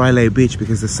East Railay Beach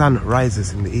because the sun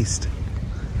rises in the east.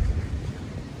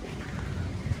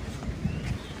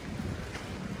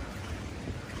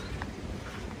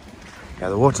 Yeah,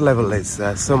 the water level is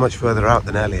so much further out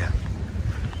than earlier.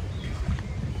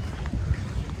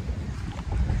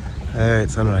 There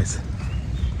it's sunrise.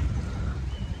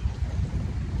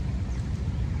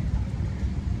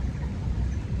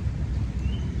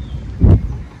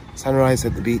 Sunrise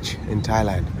at the beach in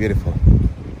Thailand. Beautiful.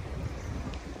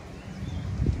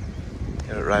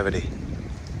 Here at Rayavadee.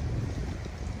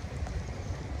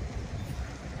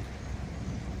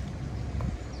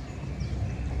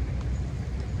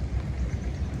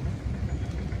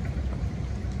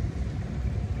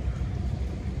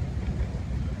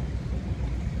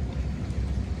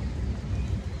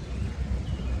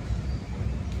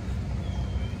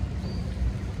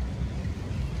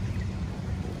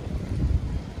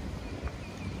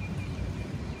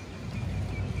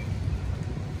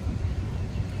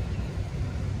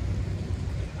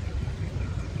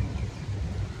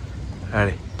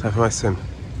 Alrighty, time for my swim.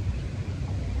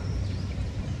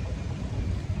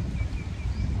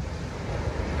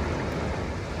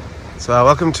 So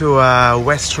welcome to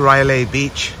West Railay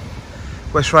Beach.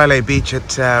 West Railay Beach at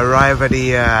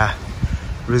Rayavadee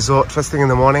Resort, first thing in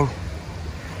the morning.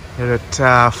 Here at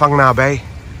Phang Nga Bay,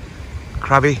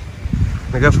 Krabi.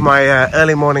 I'm gonna go for my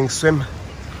early morning swim.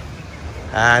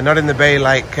 Not in the bay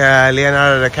like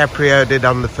Leonardo DiCaprio did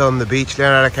on the film The Beach.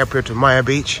 Leonardo DiCaprio to Maya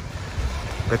Beach.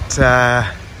 But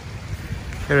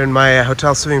here in my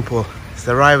hotel swimming pool. It's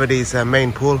the Rayavadee's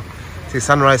main pool. See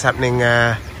sunrise happening.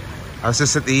 I was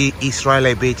just at the East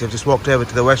Railay Beach. I've just walked over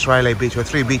to the West Railay Beach. There are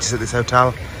 3 beaches at this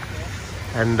hotel.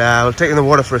 And we'll take in the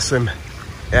water for a swim.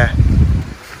 Yeah.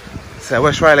 It's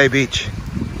West Railay Beach.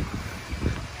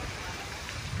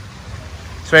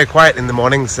 It's very quiet in the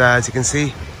mornings, as you can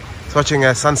see. I was watching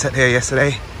a sunset here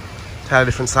yesterday. Entirely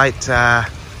different sight. Yeah,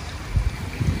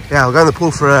 I'll go in the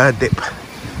pool for a dip.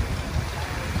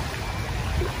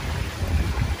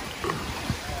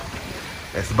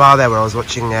 There's the bar there where I was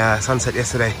watching sunset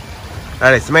yesterday.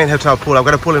 Alright, it's the main hotel pool. I've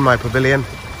got a pool in my pavilion,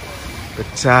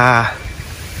 but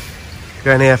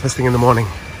going here first thing in the morning.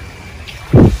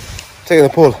 Taking the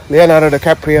pool. Leonardo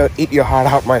DiCaprio, eat your heart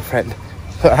out, my friend.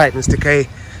 Alright, Mr. K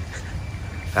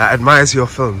admires your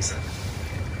films.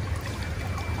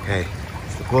 Okay,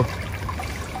 it's the pool.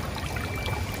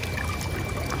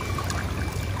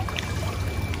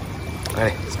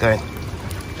 Alright, let's go in.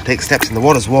 Take steps, and the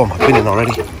water's warm. I've been in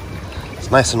already.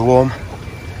 It's nice and warm.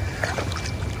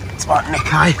 It's about neck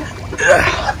high.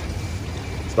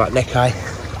 It's about neck high.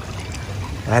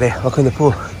 Alrighty, welcome to the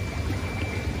pool.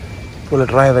 Pool at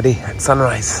Rayavadee at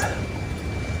sunrise.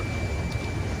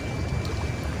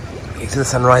 You see the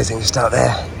sun rising just out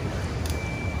there.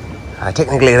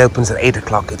 Technically it opens at 8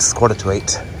 o'clock. It's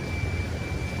 7:45.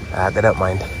 They don't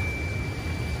mind.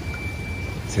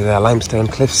 See the limestone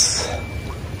cliffs.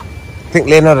 I think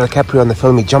Leonardo DiCaprio on the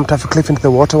film, he jumped off a cliff into the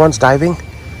water once, diving.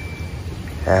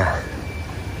 Yeah.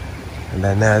 And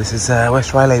then this is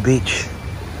West Railay Beach.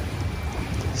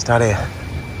 Start here.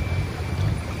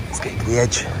 Let's get to the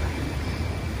edge. You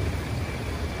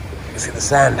can see the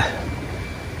sand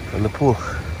from the pool.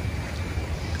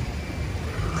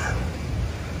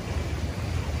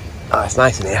 Oh, it's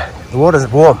nice in here. The water's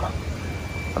warm.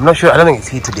 I'm not sure, I don't think it's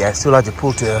heated yet. It's too large a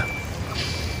pool to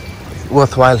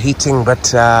worthwhile heating,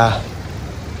 but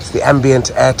it's the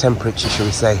ambient air temperature, shall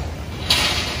we say.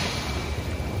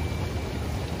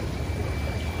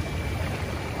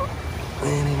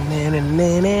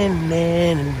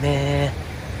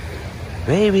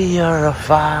 Baby, you're a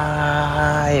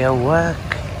firework.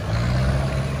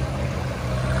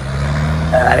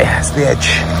 That's the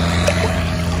edge.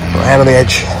 Put my hand on the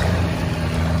edge.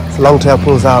 The long tail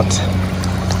pulls out.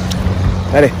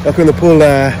 Ready, welcome in the pool.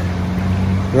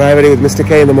 Rayavadee with Mr.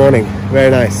 K in the morning.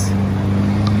 Very nice.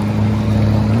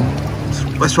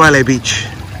 West Railay Beach.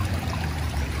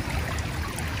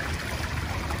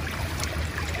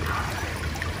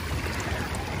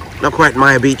 Not quite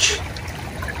Maya Beach.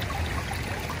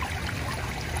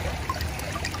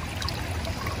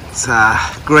 It's a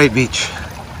great beach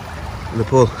in the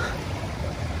pool.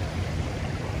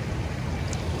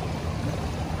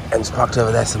 And it's parked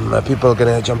over there. Some people are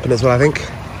going to jump in as well, I think.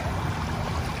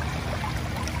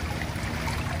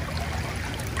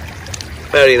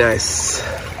 Very nice.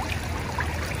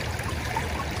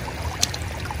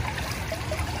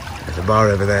 There's a bar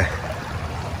over there.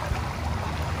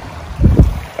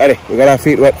 Ready, we got our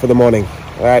feet wet for the morning.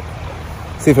 Alright,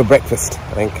 see you for breakfast,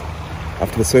 I think,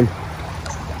 after the swim.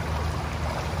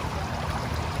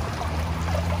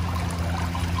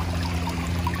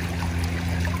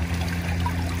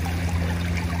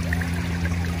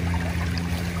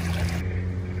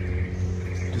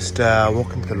 Just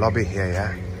walk into the lobby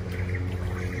here,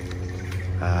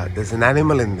 yeah? There's an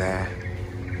animal in there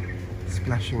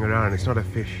splashing around. It's not a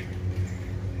fish.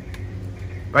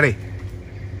 Buddy.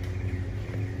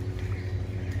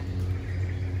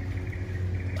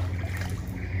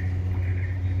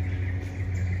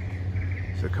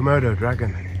 It's a Komodo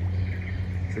dragon.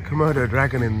 It's a Komodo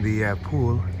dragon in the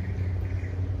pool,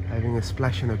 having a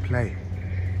splash and a play.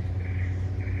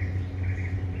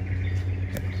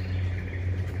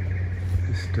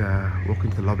 Just walk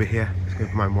into the lobby here. Just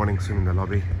going for my morning swim in the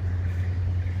lobby.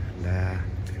 And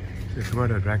it's a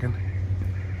Komodo dragon.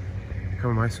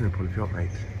 Come in my swimming pool if you want, mate.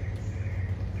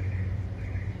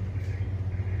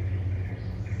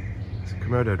 It's a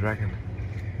Komodo dragon.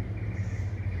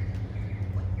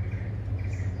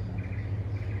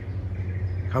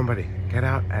 Come, buddy, get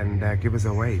out and give us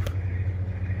a wave.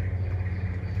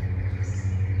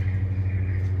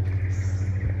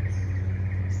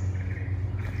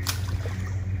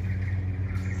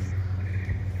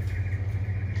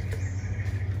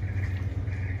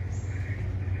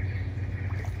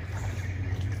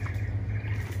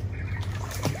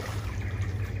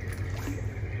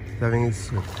 He's having his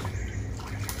swim.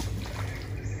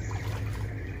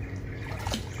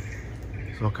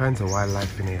 There's all kinds of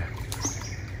wildlife in here.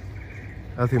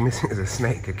 The other thing missing is a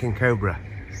snake, a king cobra.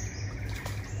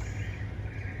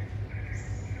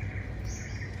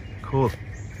 Cool.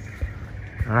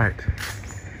 Alright,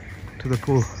 to the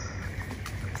pool.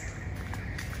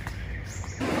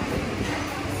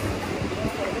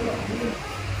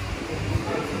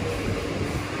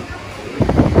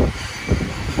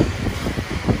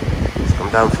 Let's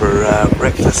come down for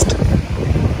breakfast.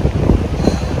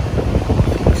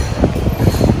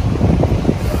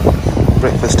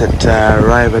 Breakfast at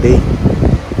Rayavadee.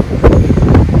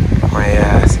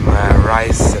 My some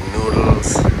rice and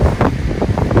noodles,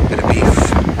 bit of beef,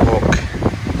 pork,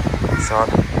 and so on.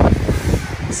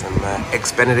 Some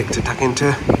eggs Benedict to tuck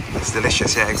into. It's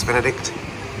delicious, yeah, eggs Benedict.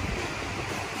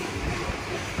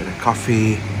 Bit of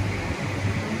coffee.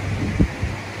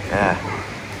 Yeah,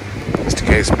 Mr.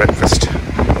 K's breakfast.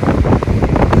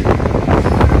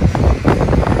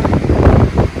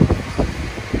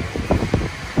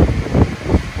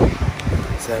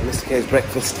 Mr. K's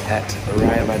breakfast at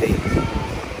Rayavadee.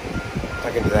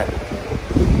 Tuck into that.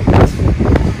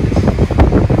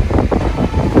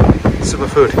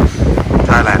 Superfood,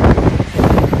 Thailand.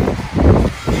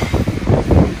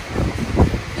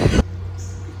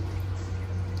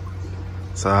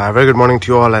 So very good morning to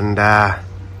you all, and the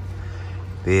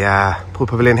Pool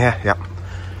Pavilion here. Yep.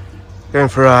 Going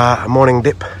for a morning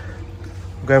dip.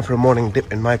 I'm going for a morning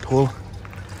dip in my pool.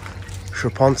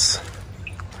 Shrupons.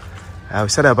 We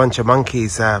saw a bunch of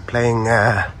monkeys playing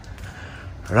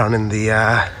around in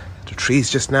the trees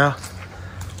just now.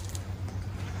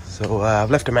 So I've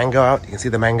left a mango out. You can see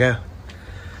the mango.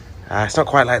 It's not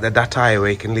quite like the datai where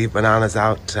you can leave bananas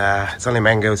out. It's only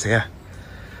mangoes here.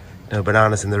 No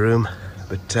bananas in the room.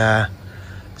 But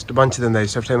just a bunch of them there. You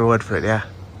just have to take my word for it, yeah.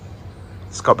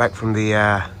 Just got back from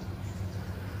the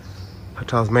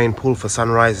hotel's main pool for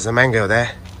sunrise. There's a mango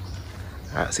there.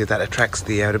 See if that attracts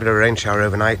the a bit of a rain shower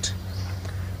overnight.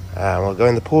 We'll go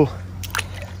in the pool.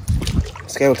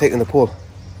 Sky will take you in the pool.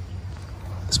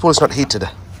 This pool is not heated.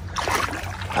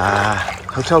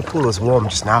 Hotel pool was warm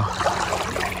just now.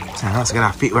 So now let's get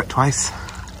our feet wet twice.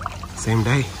 Same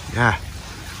day. Yeah.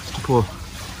 Just a pool.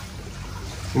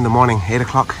 In the morning, 8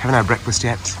 o'clock. Haven't had breakfast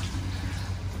yet.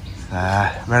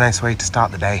 Very nice way to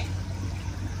start the day.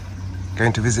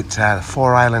 Going to visit the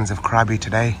 4 islands of Krabi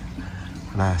today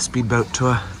on a speedboat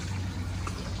tour.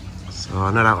 So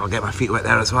no doubt I'll get my feet wet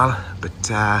there as well. But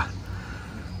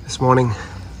this morning,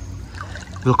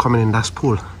 willkommen in das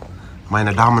Pool,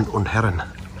 meine Damen und Herren.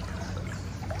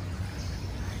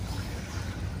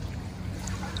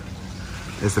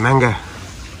 There's the mango.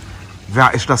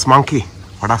 Wer ist das monkey?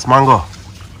 Or das mango?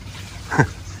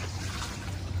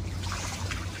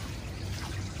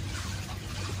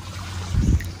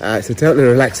 It's a totally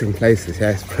relaxing place. Yeah,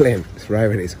 it's brilliant. It's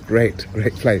Rayavadee. It's a great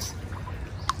place.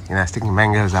 You know, sticking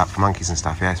mangoes out for monkeys and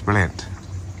stuff. Yeah, it's brilliant.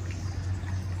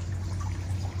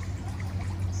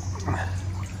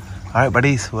 Alright,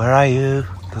 buddies, where are you?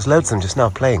 There's loads of them just now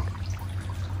playing.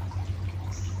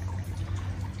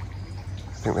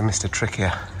 I think they missed a trick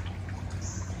here.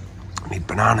 We need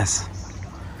bananas.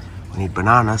 We need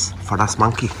bananas for this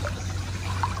monkey.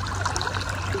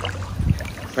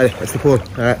 Right, that's the pool.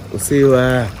 Alright, we'll see you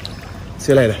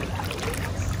later.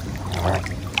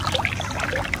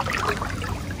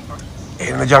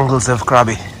 In the jungles of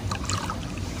Krabi.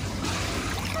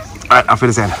 Alright, auf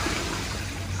Wiedersehen.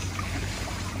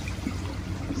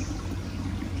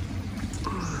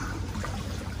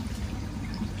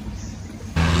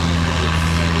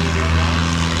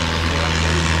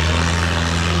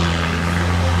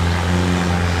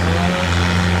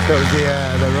 So it was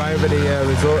the Rayavadee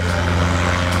Resort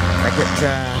back at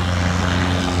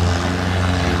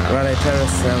Railay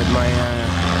Terrace with my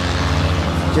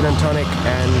Gin and tonic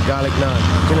and garlic naan.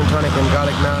 Gin and tonic and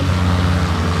garlic naan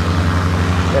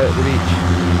there at the beach.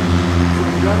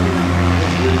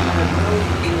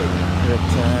 At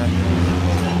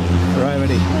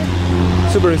Rayavadee.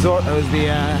 Super resort. That was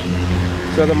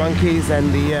the monkeys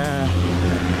and the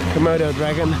Komodo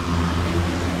dragon.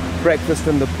 Breakfast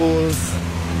in the pools.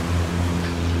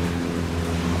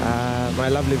 My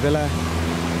lovely villa.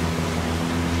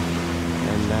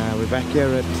 And we're back here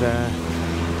at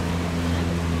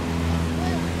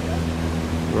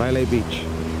Railay Beach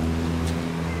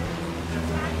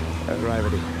at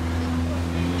Rayavadee.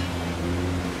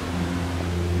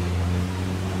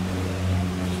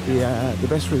 The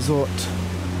best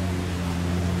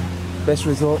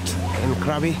resort in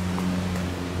Krabi,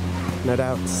 no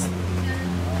doubts.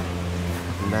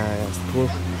 And there's the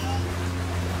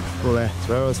pool there.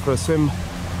 So I was for a swim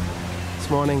this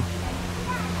morning.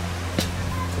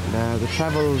 And the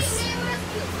travels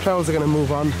are going to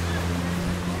move on.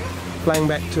 Flying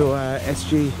back to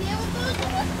SG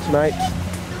tonight.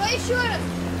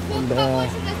 And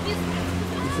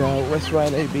it's West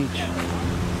Railay Beach.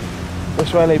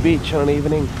 West Railay Beach on an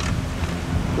evening,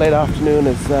 late afternoon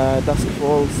as dusk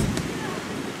falls.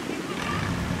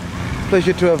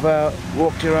 Pleasure to have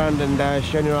walked around and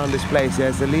shown you around this place. Yeah,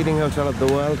 it's the leading hotel of the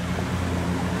world,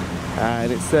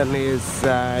 and it certainly is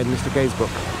in Mr. K's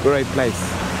book. Great place.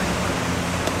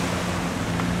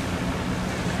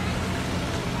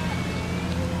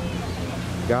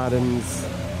 Gardens,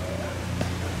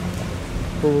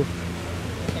 pool,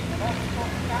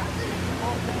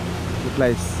 the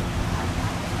place.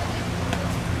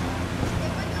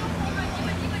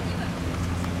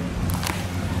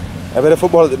 A bit of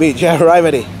football at the beach, yeah,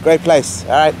 Rayavadee. Great place.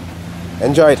 Alright,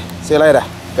 enjoyed. See you later.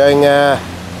 Going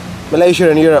Malaysia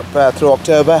and Europe through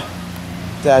October.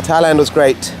 Thailand was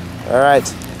great. Alright,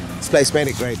 this place made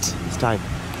it great this time.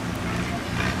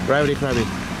 Rayavadee, Krabi.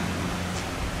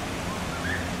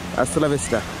 Hasta la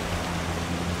vista.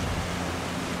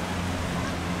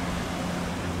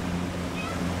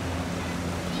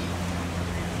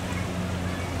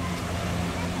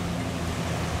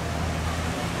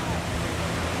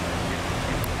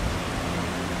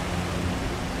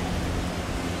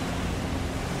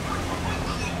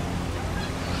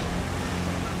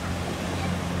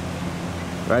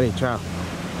 Righty, ciao.